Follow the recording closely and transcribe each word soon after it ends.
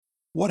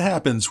What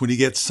happens when you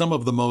get some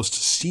of the most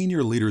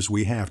senior leaders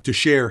we have to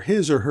share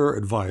his or her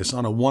advice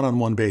on a one on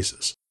one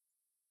basis?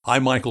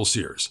 I'm Michael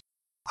Sears.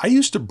 I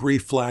used to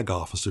brief flag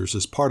officers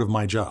as part of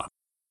my job.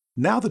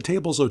 Now the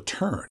tables are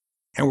turned,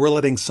 and we're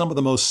letting some of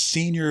the most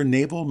senior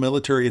naval,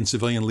 military, and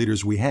civilian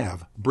leaders we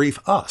have brief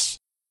us.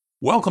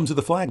 Welcome to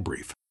the Flag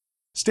Brief.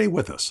 Stay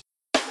with us.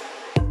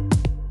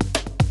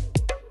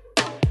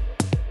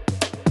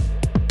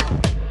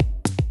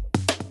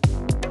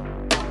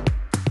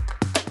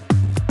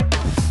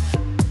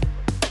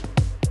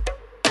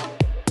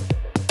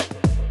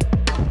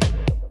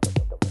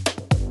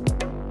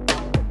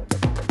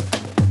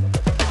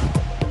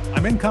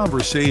 I'm in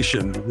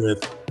conversation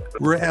with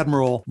Rear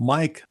Admiral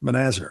Mike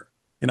Manazar,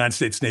 United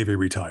States Navy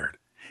retired.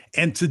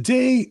 And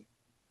today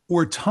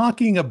we're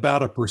talking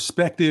about a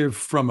perspective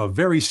from a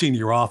very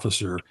senior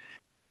officer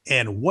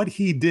and what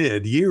he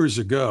did years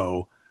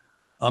ago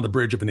on the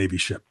bridge of a Navy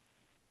ship.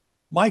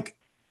 Mike,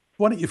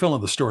 why don't you fill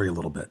in the story a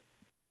little bit?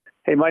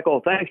 Hey,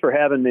 Michael, thanks for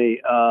having me.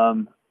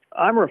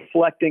 I'm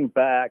reflecting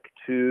back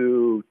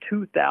to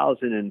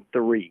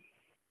 2003.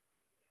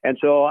 And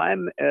so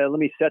let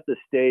me set the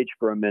stage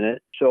for a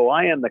minute. So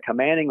I am the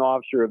commanding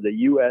officer of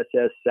the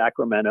USS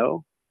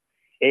Sacramento,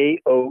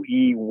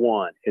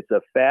 AOE-1. It's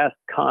a fast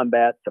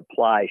combat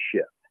supply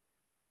ship.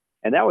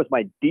 And that was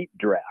my deep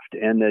draft.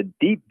 And the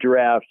deep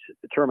draft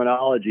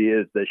terminology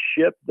is the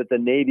ship that the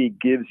Navy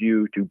gives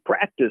you to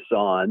practice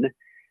on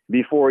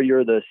before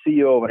you're the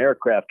CEO of an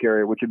aircraft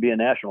carrier, which would be a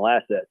national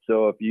asset.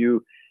 So if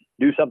you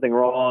do something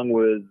wrong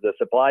with the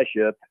supply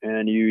ship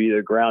and you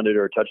either ground it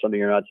or touch something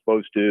you're not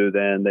supposed to,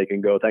 then they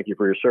can go, "Thank you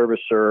for your service,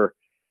 sir,"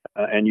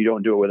 and you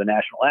don't do it with a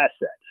national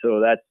asset.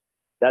 So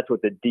that's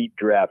what the deep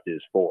draft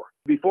is for.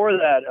 Before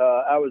that,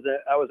 I was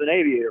an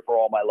aviator for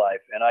all my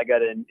life, and I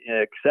got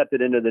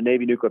accepted into the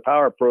Navy nuclear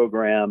power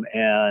program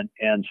and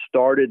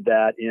started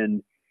that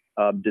in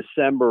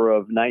December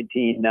of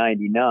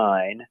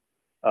 1999,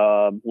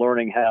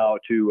 learning how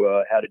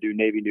to do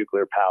Navy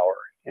nuclear power.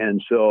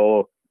 And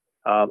so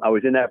I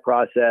was in that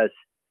process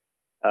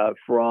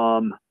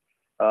from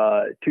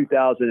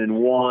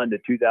 2001 to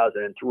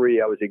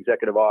 2003. I was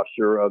executive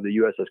officer of the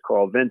USS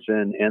Carl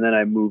Vinson, and then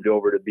I moved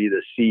over to be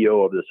the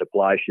CEO of the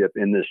supply ship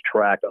in this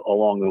track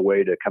along the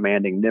way to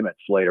commanding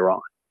Nimitz later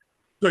on.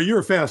 So you're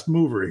a fast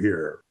mover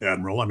here,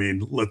 Admiral. I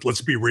mean, let's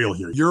be real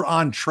here. You're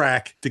on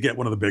track to get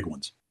one of the big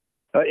ones.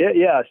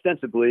 Yeah,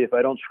 ostensibly, if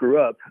I don't screw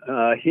up.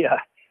 Yeah.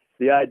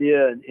 The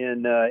idea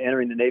in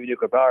entering the Navy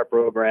nuclear power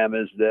program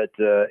is that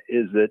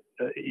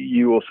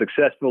you will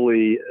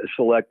successfully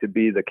select to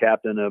be the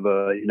captain of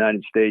a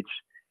United States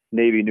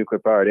Navy nuclear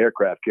powered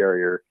aircraft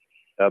carrier,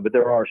 but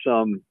there's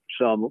some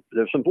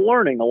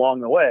learning along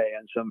the way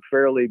and some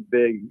fairly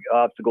big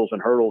obstacles and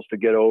hurdles to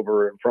get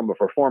over from a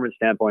performance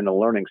standpoint and a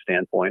learning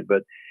standpoint.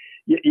 But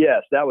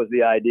yes, that was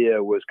the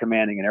idea, was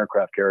commanding an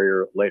aircraft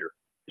carrier later.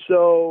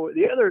 So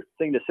the other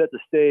thing to set the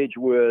stage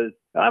was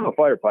I'm a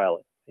fighter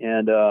pilot.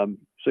 And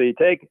so you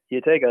take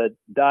a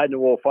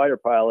dyed-in-the-wool fighter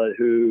pilot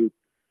who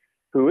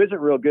isn't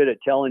real good at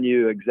telling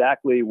you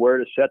exactly where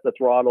to set the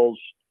throttles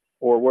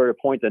or where to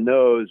point the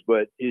nose,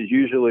 but is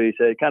usually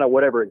say kind of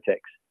whatever it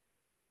takes.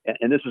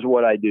 And this is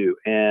what I do.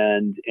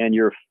 And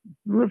you're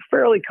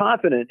fairly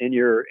confident in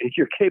your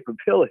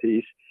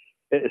capabilities,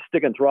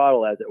 sticking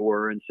throttle, as it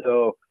were. And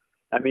so,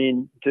 I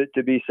mean,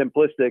 to be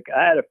simplistic,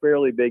 I had a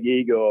fairly big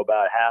ego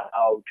about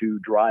how to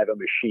drive a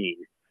machine,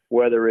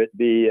 whether it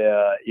be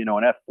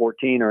an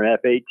F-14 or an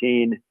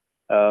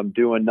F-18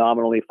 doing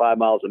nominally 5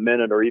 miles a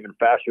minute or even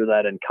faster than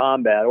that in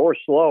combat, or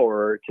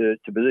slower to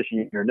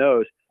position your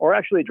nose, or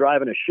actually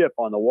driving a ship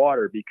on the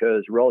water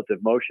because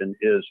relative motion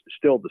is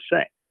still the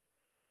same.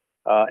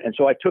 And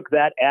so I took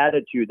that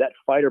attitude, that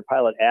fighter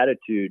pilot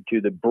attitude, to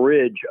the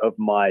bridge of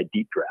my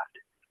deep draft.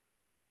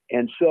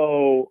 And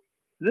so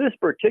this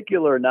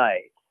particular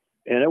night,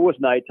 and it was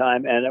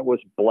nighttime, and it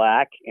was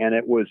black, and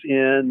it was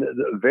in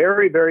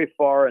very, very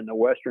far in the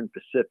Western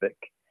Pacific.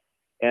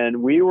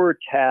 And we were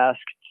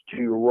tasked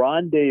to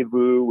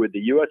rendezvous with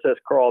the USS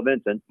Carl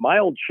Vinson, my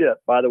old ship,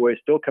 by the way,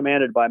 still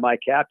commanded by my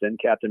captain,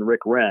 Captain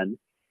Rick Wren.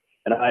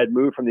 And I had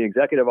moved from the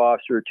executive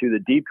officer to the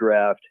deep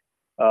draft.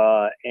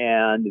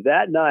 And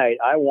that night,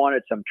 I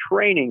wanted some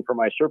training for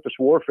my surface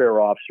warfare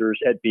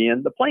officers at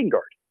being the plane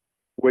guard,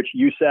 which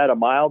you sat a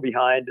mile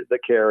behind the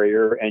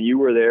carrier and you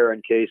were there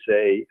in case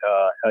a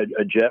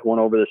jet went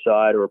over the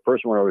side or a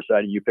person went over the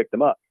side and you picked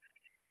them up.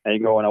 And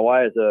you go, and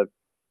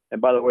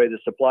by the way, the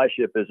supply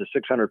ship is a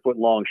 600-foot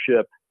long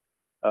ship,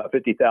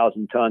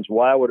 50,000 tons.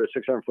 Why would a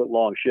 600-foot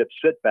long ship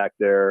sit back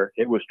there?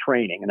 It was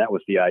training, and that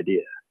was the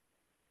idea.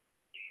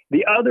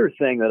 The other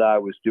thing that I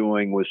was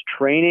doing was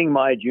training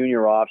my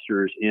junior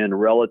officers in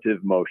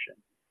relative motion.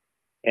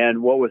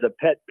 And what was a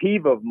pet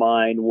peeve of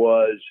mine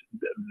was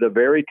the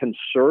very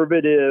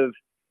conservative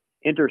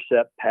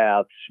intercept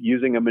paths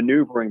using a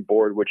maneuvering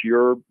board, which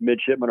your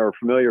midshipmen are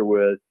familiar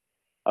with,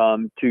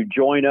 to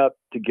join up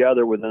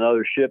together with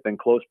another ship in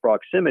close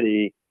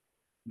proximity.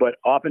 But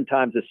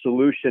oftentimes the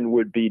solution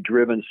would be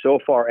driven so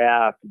far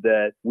aft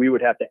that we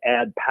would have to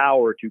add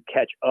power to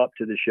catch up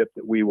to the ship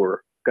that we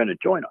were going to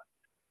join on.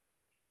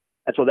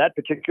 And so that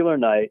particular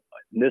night,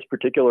 in this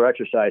particular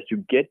exercise, to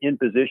get in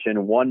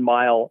position 1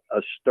 mile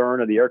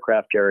astern of the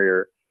aircraft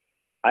carrier,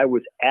 I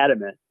was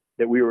adamant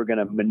that we were going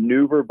to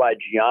maneuver by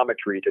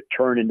geometry to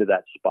turn into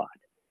that spot.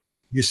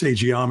 You say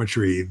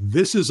geometry.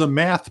 This is a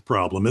math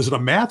problem. Is it a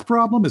math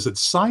problem? Is it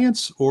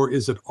science, or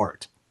is it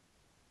art?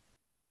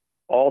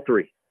 All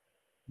three.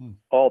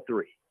 All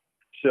three.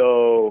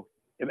 So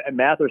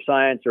math or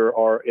science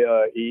are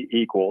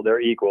equal.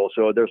 They're equal.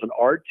 So there's an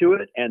art to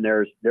it, and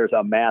there's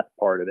a math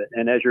part of it.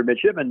 And as your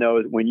midshipman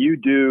knows, when you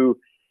do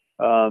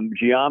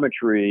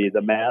geometry,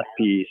 the math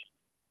piece,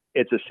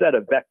 it's a set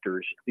of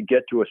vectors to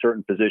get to a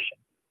certain position.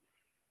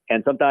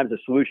 And sometimes the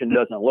solution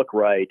doesn't look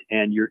right,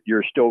 and you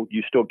still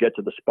get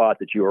to the spot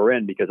that you are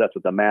in, because that's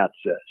what the math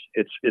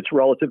says. It's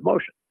relative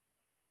motion.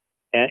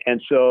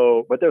 And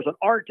so, but there's an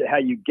art to how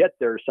you get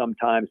there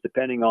sometimes,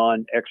 depending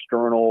on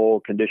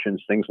external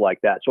conditions, things like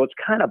that. So it's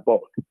kind of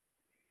both.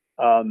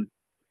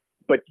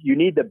 But you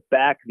need to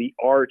back the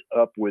art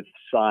up with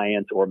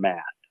science or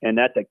math. And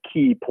that's a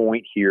key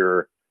point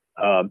here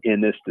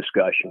in this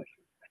discussion.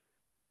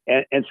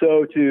 And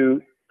so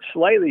to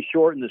slightly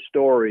shorten the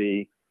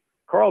story,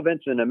 Carl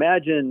Vinson,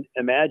 imagine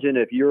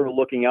if you're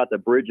looking out the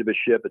bridge of a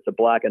ship, it's a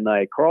black and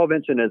night. Carl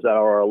Vinson is at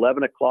our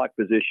 11 o'clock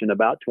position,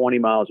 about 20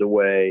 miles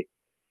away,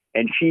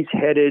 and she's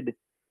headed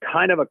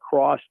kind of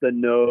across the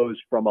nose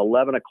from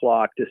 11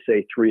 o'clock to,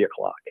 say, 3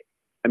 o'clock.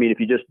 I mean, if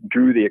you just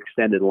drew the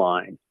extended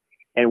line.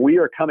 And we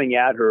are coming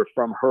at her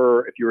from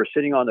her, if you were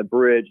sitting on the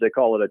bridge, they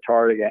call it a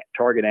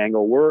target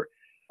angle.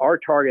 Our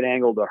target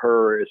angle to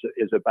her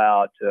is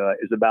about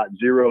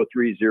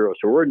 030.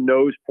 So we're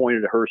nose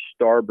pointed at her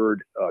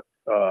starboard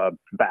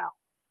bow.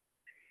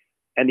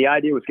 And the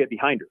idea was get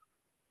behind her.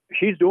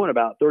 She's doing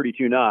about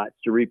 32 knots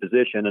to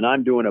reposition, and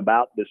I'm doing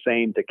about the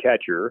same to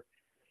catch her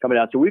coming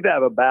down. So we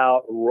have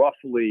about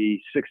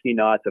roughly 60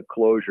 knots of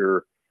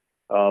closure,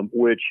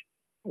 which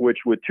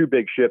with two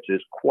big ships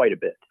is quite a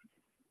bit.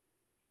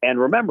 And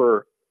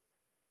remember,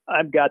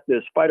 I've got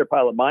this fighter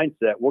pilot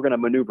mindset. We're going to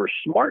maneuver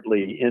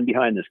smartly in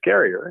behind this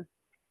carrier.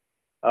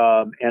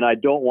 And I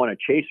don't want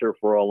to chase her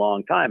for a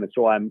long time. And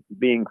so I'm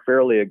being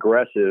fairly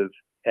aggressive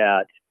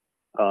at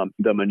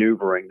the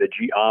maneuvering, the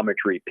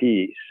geometry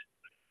piece,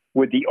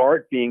 with the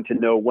art being to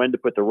know when to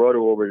put the rotor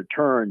over to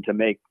turn to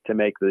make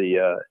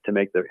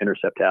the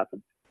intercept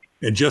happen.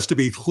 And just to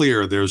be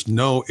clear, there's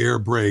no air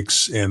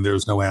brakes and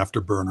there's no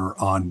afterburner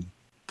on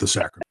the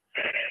Sacramento.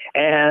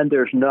 And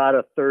there's not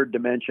a third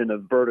dimension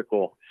of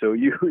vertical. So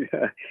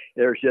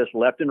there's just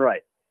left and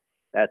right.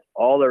 That's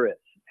all there is.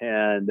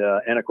 And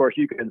of course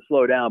you can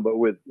slow down, but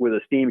with a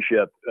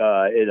steamship,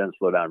 it doesn't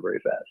slow down very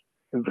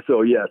fast.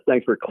 So yes,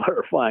 thanks for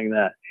clarifying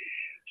that.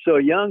 So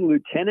young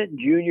Lieutenant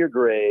Junior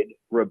grade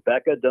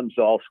Rebecca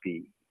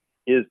Domzalski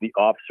is the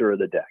officer of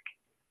the deck.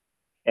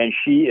 And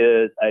she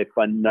is a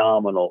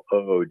phenomenal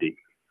OOD.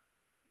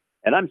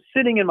 And I'm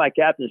sitting in my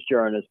captain's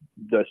chair on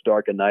this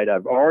dark at night.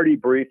 I've already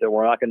briefed that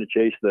we're not going to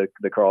chase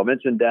the Carl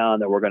Vinson down,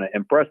 that we're going to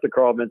impress the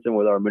Carl Vinson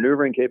with our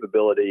maneuvering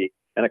capability.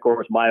 And of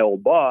course, my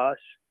old boss,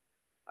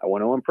 I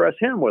want to impress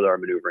him with our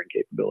maneuvering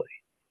capability.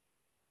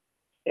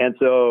 And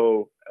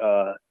so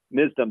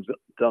Ms.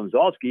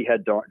 Domzalski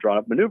had drawn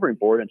up a maneuvering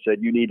board and said,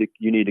 you need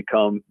to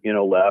come,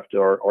 left.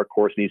 Our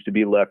course needs to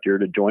be left here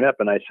to join up.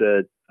 And I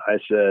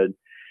said,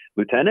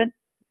 Lieutenant,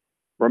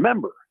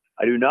 remember,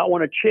 I do not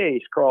want to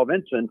chase Carl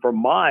Vinson for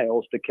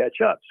miles to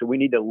catch up. So we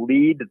need to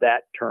lead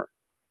that turn.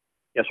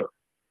 Yes, sir.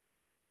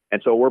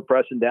 And so we're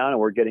pressing down and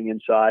we're getting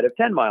inside of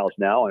 10 miles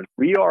now. And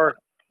we are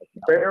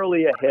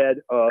barely ahead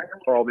of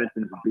Carl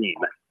Vinson's beam.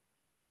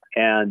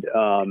 And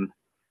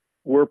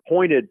we're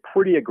pointed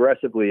pretty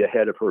aggressively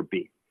ahead of her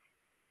beam.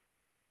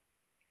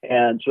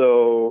 And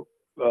so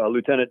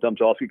Lieutenant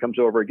Domzalski comes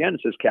over again and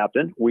says,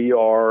 Captain, we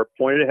are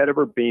pointed ahead of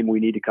her beam. We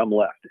need to come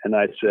left. And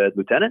I said,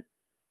 Lieutenant,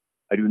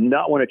 I do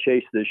not want to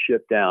chase this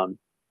ship down.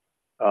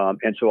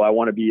 And so I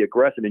want to be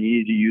aggressive, and you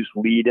need to use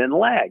lead and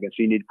lag. And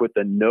so you need to put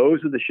the nose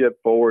of the ship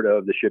forward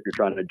of the ship you're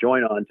trying to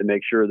join on to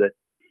make sure that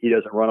he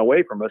doesn't run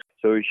away from us.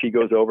 So she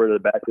goes over to the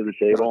back of the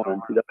table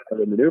and she does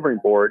the maneuvering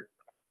board.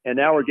 And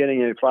now we're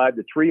getting in 5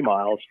 to 3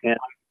 miles.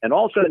 And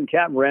all of a sudden,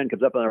 Captain Wren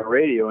comes up on the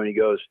radio and he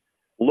goes,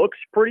 looks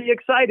pretty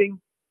exciting.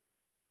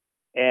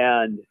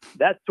 And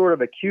that's sort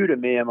of a cue to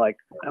me. I'm like,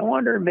 I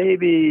wonder,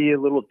 maybe a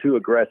little too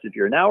aggressive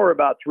here. Now we're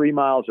about 3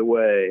 miles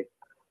away.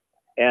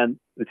 And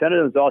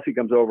Lieutenant Domzalski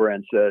comes over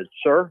and says,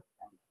 sir,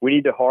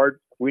 we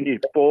need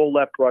full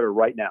left rudder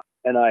right now.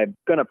 And I'm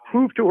going to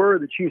prove to her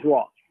that she's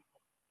wrong.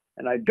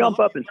 And I jump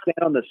up and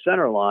stand on the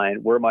center line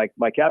where my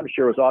captain's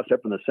chair was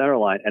offset from the center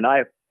line. And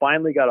I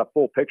finally got a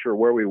full picture of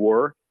where we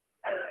were.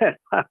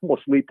 I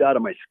almost leaped out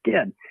of my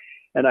skin.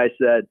 And I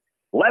said,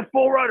 left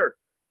full rudder.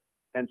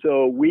 And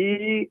so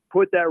we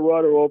put that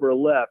rudder over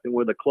left, and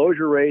with the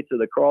closure rates of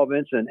the Carl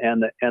Vinson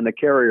and the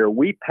carrier,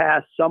 we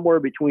passed somewhere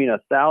between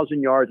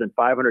 1,000 yards and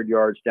 500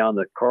 yards down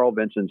the Carl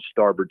Vinson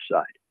starboard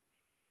side.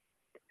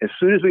 As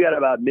soon as we got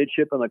about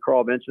midship on the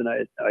Carl Vinson,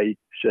 I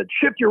said,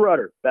 shift your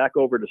rudder back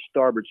over to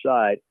starboard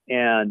side.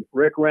 And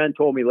Rick Wren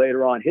told me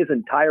later on, his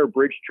entire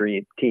bridge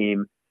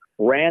team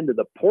ran to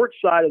the port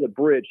side of the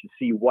bridge to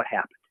see what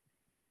happened.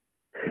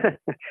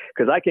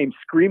 because I came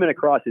screaming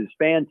across his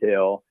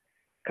fantail,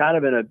 kind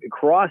of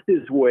across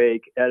his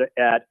wake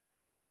at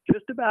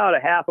just about a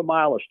half a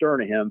mile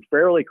astern of him,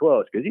 fairly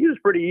close, because he was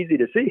pretty easy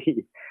to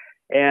see.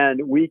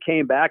 And we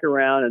came back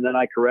around, and then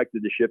I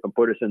corrected the ship and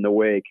put us in the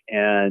wake,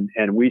 and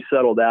we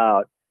settled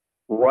out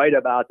right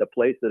about the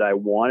place that I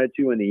wanted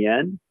to in the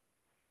end.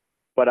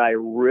 But I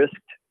risked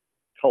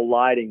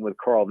colliding with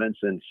Carl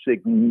Vinson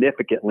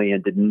significantly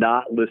and did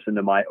not listen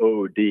to my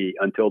OOD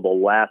until the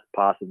last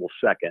possible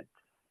second.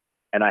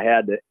 And I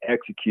had to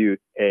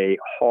execute a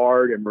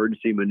hard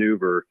emergency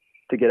maneuver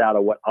to get out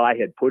of what I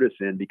had put us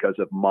in because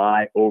of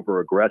my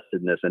over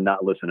aggressiveness and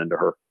not listening to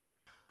her.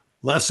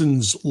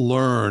 Lessons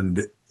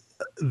learned.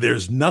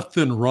 There's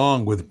nothing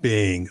wrong with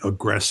being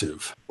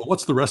aggressive. But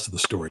what's the rest of the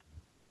story?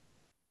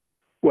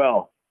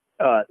 Well,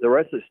 the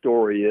rest of the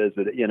story is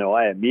that,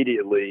 I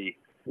immediately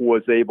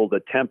was able to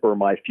temper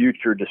my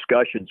future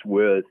discussions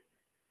with,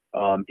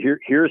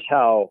 here's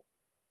how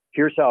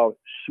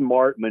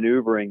smart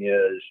maneuvering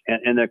is.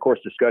 And then, of course,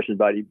 discussions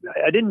about it.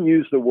 I didn't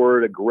use the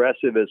word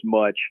aggressive as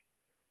much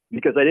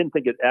because I didn't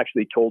think it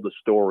actually told the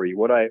story.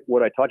 What I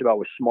talked about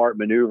was smart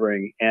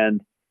maneuvering,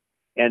 and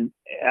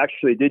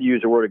actually did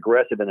use the word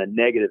aggressive in a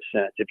negative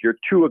sense. If you're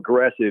too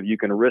aggressive, you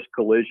can risk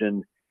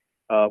collision,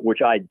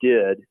 which I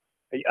did.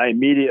 I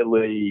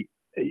immediately,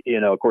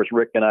 of course,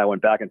 Rick and I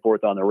went back and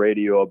forth on the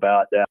radio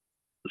about that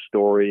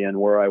story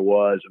and where I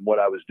was and what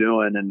I was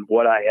doing and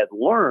what I had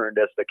learned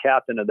as the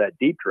captain of that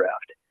deep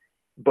draft.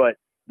 But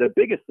the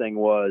biggest thing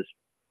was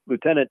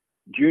Lieutenant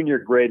Junior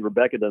Grade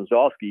Rebecca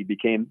Donzalski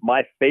became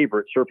my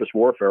favorite surface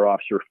warfare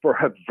officer for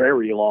a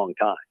very long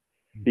time,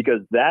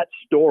 because that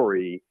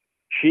story,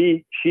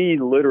 she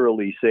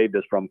literally saved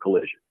us from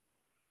collision.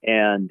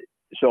 And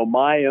so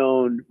my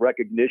own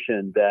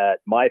recognition that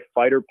my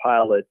fighter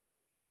pilot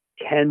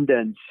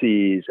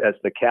tendencies as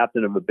the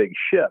captain of a big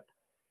ship,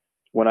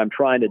 when I'm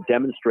trying to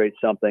demonstrate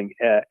something,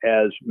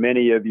 as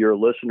many of your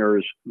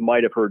listeners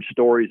might have heard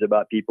stories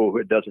about people who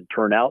it doesn't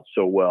turn out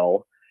so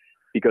well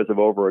because of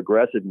over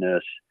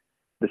aggressiveness.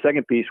 The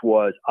second piece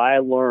was I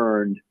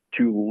learned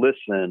to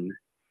listen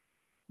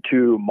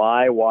to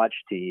my watch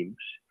teams,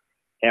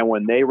 and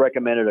when they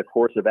recommended a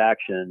course of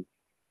action,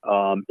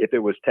 if it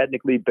was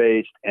technically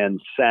based and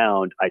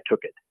sound, I took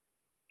it.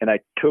 And I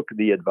took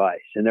the advice.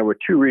 And there were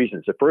two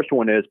reasons. The first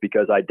one is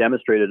because I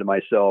demonstrated to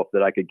myself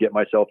that I could get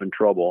myself in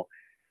trouble.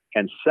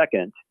 And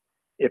second,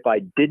 if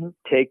I didn't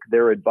take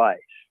their advice,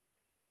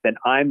 then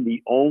I'm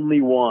the only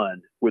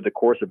one with a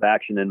course of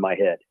action in my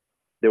head.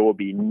 There will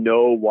be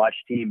no watch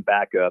team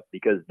backup,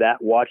 because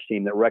that watch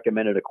team that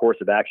recommended a course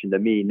of action to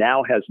me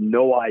now has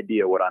no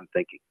idea what I'm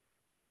thinking.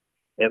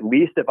 At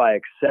least if I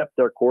accept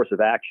their course of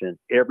action,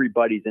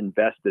 everybody's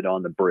invested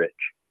on the bridge.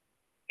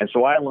 And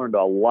so I learned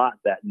a lot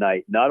that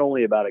night, not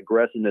only about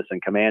aggressiveness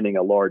and commanding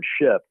a large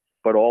ship,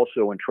 but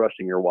also in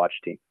trusting your watch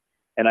team.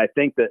 And I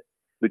think that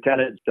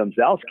Lieutenant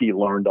Donzalski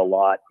learned a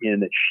lot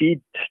in that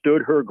she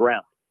stood her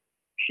ground.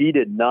 She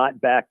did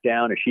not back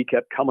down, and she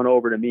kept coming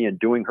over to me and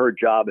doing her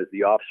job as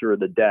the officer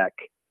of the deck,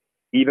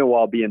 even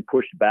while being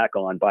pushed back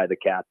on by the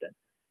captain.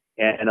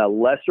 And a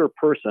lesser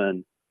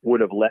person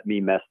would have let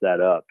me mess that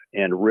up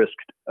and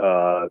risked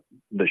the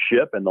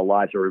ship and the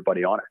lives of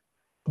everybody on it.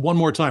 One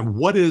more time,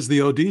 what is the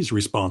OD's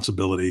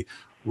responsibility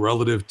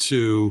relative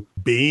to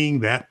being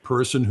that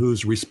person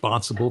who's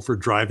responsible for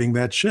driving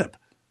that ship?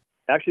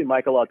 Actually,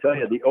 Michael, I'll tell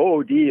you, the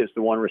OOD is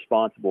the one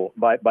responsible.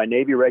 By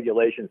Navy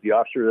regulations, the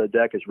officer of the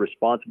deck is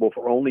responsible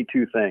for only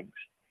two things,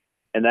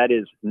 and that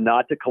is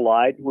not to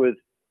collide with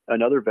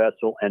another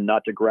vessel and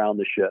not to ground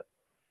the ship.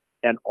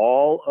 And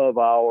all of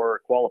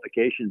our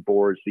qualification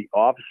boards, the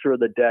officer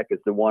of the deck is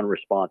the one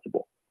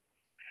responsible.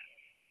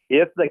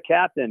 If the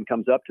captain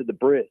comes up to the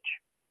bridge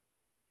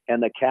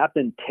and the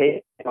captain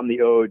takes from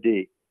the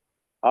OOD,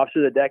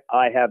 officer of the deck,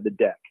 I have the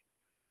deck.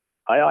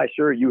 Aye,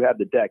 sir, you have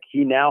the deck.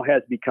 He now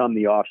has become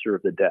the officer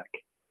of the deck.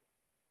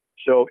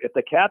 So if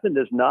the captain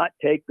does not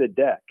take the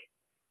deck,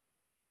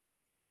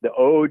 the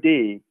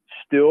OOD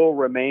still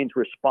remains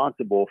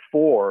responsible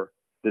for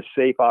the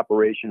safe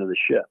operation of the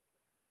ship.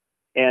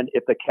 And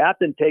if the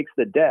captain takes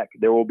the deck,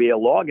 there will be a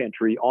log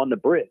entry on the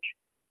bridge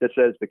that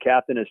says the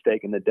captain has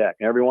taken the deck.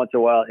 And every once in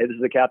a while, if this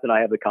is the captain,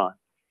 I have the con.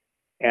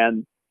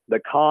 And the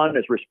con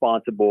is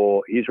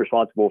responsible. He's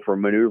responsible for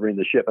maneuvering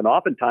the ship. And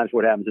oftentimes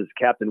what happens is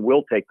the captain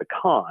will take the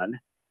con,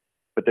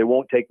 but they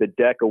won't take the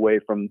deck away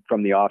from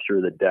the officer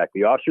of the deck.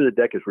 The officer of the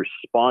deck is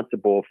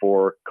responsible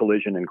for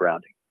collision and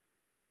grounding.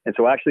 And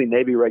so actually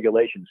Navy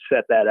regulations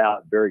set that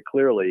out very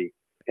clearly.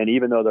 And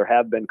even though there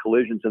have been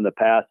collisions in the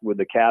past with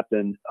the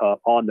captain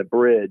on the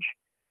bridge,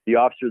 the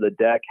officer of the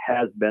deck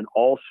has been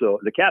also,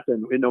 the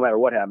captain, no matter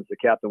what happens, the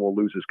captain will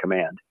lose his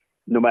command,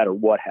 no matter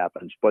what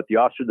happens. But the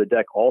officer of the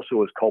deck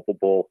also is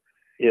culpable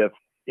if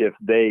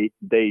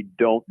they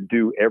don't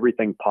do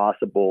everything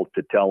possible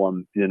to tell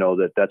them,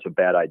 that that's a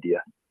bad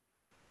idea.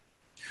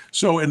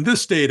 So in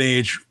this day and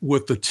age,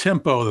 with the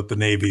tempo that the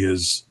Navy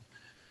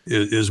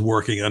is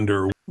working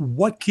under,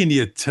 what can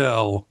you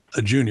tell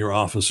a junior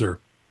officer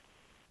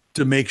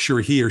to make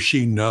sure he or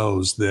she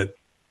knows that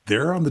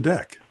they're on the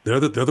deck? They're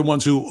the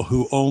ones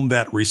who own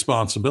that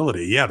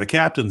responsibility. Yeah, the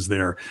captain's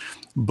there,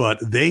 but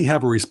they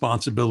have a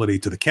responsibility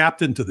to the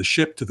captain, to the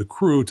ship, to the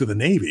crew, to the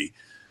Navy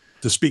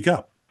to speak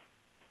up.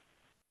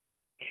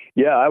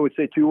 Yeah, I would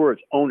say 2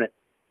 words: own it.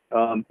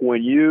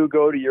 When you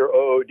go to your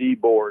OOD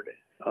board,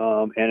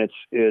 and it's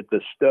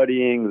the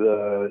studying,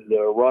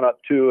 the run up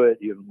to it,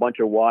 you have a bunch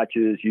of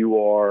watches.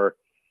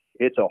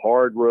 It's a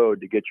hard road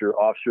to get your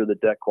officer of the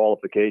deck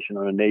qualification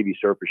on a Navy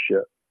surface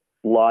ship.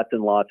 Lots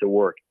and lots of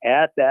work.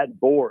 At that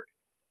board,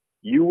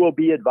 you will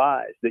be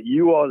advised that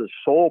you are the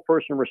sole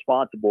person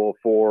responsible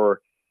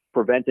for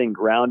preventing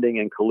grounding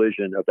and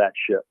collision of that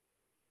ship.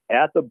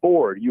 At the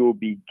board, you will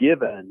be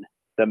given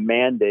the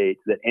mandate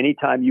that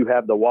anytime you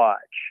have the watch,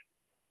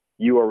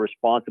 you are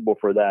responsible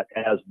for that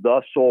as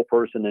the sole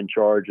person in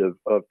charge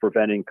of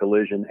preventing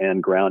collision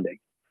and grounding.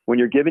 When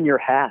you're given your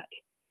hat,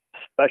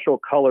 special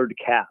colored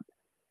cap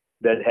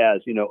that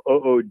has,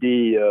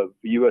 OOD of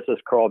USS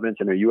Carl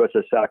Vinson or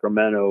USS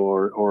Sacramento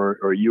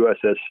or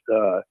USS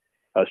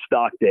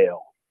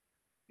Stockdale,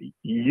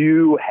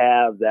 you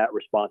have that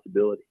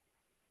responsibility.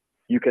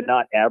 You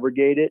cannot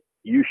abrogate it.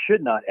 You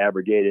should not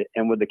abrogate it.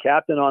 And with the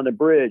captain on the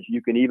bridge,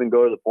 you can even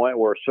go to the point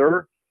where,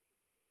 sir,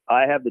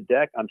 I have the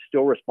deck. I'm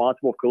still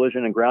responsible for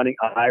collision and grounding.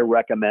 I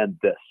recommend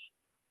this.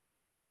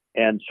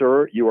 And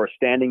sir, you are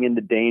standing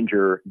into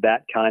danger,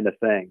 that kind of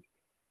thing.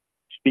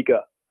 Speak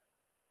up.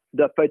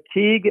 The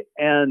fatigue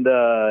and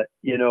the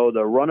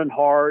running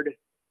hard,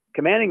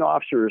 commanding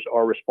officers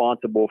are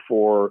responsible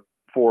for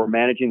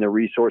managing the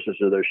resources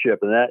of their ship.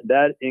 And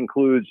that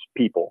includes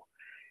people.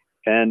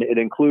 And it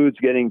includes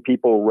getting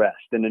people rest.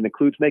 And it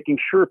includes making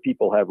sure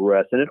people have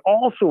rest. And it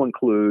also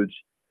includes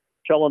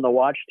telling the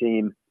watch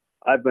team,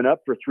 I've been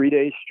up for 3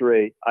 days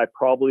straight. I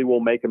probably will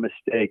make a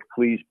mistake.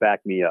 Please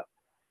back me up.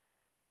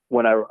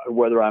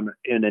 Whether I'm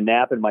in a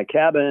nap in my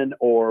cabin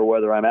or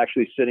whether I'm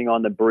actually sitting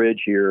on the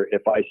bridge here,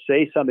 if I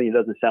say something that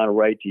doesn't sound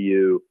right to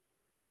you,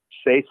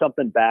 say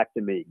something back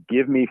to me.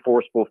 Give me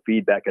forceful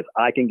feedback, because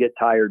I can get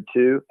tired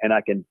too, and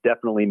I can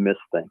definitely miss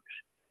things.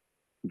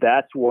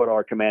 That's what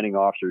our commanding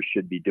officers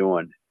should be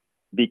doing.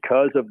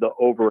 Because of the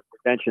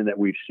overextension that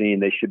we've seen,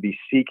 they should be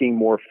seeking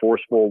more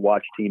forceful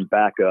watch team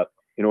backup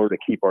in order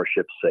to keep our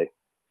ships safe.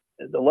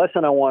 The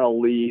lesson I want to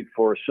leave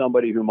for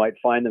somebody who might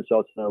find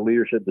themselves in a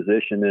leadership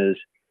position is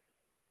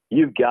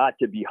you've got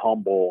to be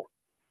humble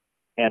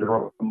and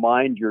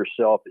remind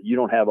yourself that you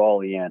don't have all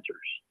the answers.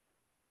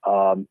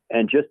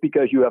 And just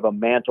because you have a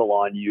mantle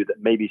on you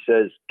that maybe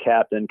says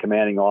captain,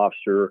 commanding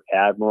officer,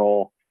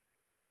 admiral,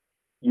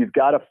 you've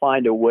got to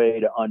find a way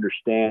to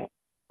understand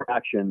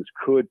actions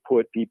could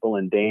put people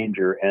in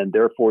danger, and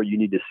therefore you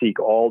need to seek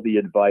all the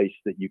advice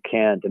that you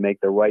can to make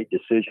the right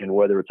decision,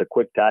 whether it's a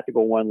quick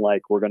tactical one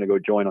like we're going to go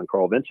join on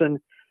Carl Vinson,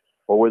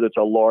 or whether it's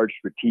a large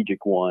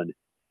strategic one.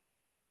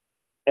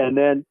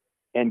 And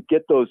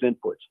get those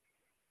inputs.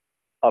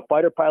 A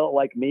fighter pilot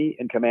like me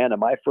in command of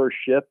my first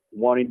ship,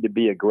 wanting to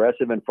be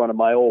aggressive in front of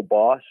my old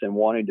boss and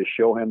wanting to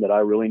show him that I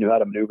really knew how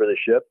to maneuver the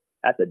ship,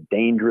 that's a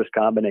dangerous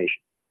combination.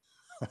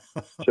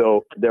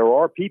 So there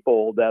are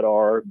people that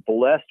are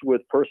blessed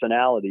with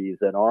personalities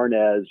that aren't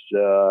as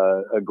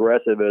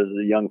aggressive as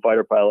a young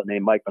fighter pilot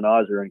named Mike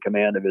Manazar in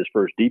command of his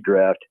first deep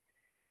draft,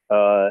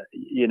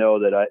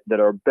 that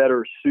are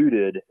better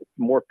suited,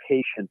 more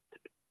patient.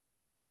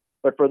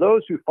 But for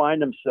those who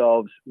find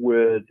themselves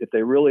if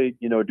they really,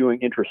 doing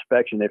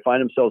introspection, they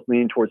find themselves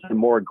leaning towards the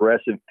more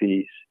aggressive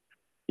piece.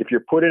 If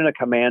you're put in a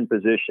command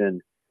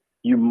position,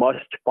 you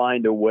must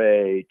find a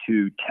way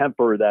to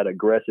temper that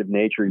aggressive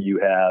nature you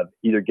have,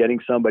 either getting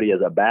somebody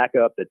as a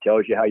backup that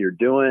tells you how you're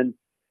doing,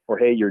 or,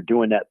 hey, you're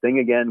doing that thing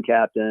again,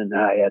 Captain.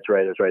 Yeah, that's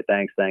right.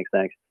 Thanks.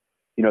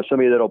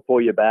 Somebody that'll pull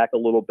you back a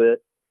little bit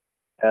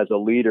as a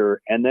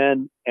leader. And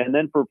then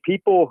for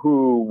people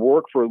who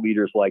work for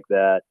leaders like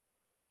that,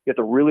 you have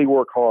to really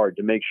work hard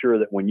to make sure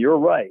that when you're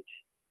right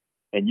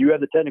and you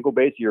have the technical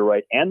base, you're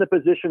right, and the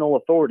positional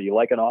authority,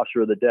 like an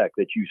officer of the deck,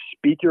 that you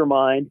speak your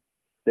mind,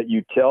 that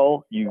you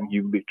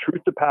be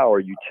truth to power,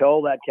 you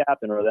tell that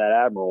captain or that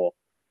admiral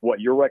what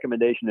your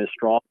recommendation is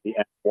strongly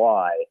and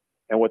why,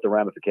 and what the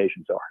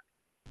ramifications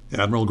are.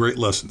 Admiral, great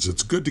lessons.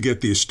 It's good to get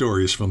these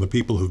stories from the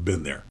people who've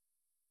been there.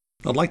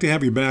 I'd like to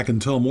have you back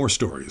and tell more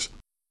stories.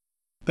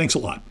 Thanks a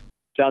lot.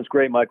 Sounds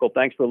great, Michael.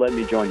 Thanks for letting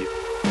me join you.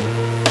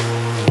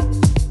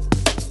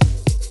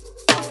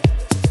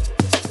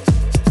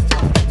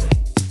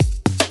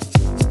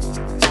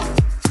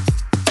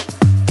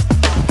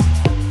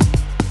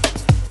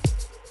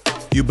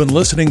 You've been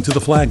listening to The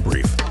Flag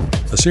Brief,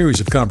 a series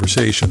of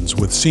conversations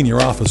with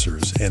senior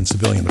officers and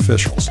civilian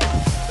officials.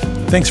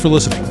 Thanks for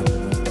listening.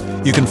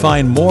 You can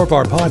find more of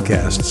our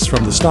podcasts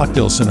from the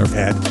Stockdale Center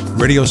at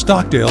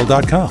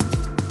radiostockdale.com.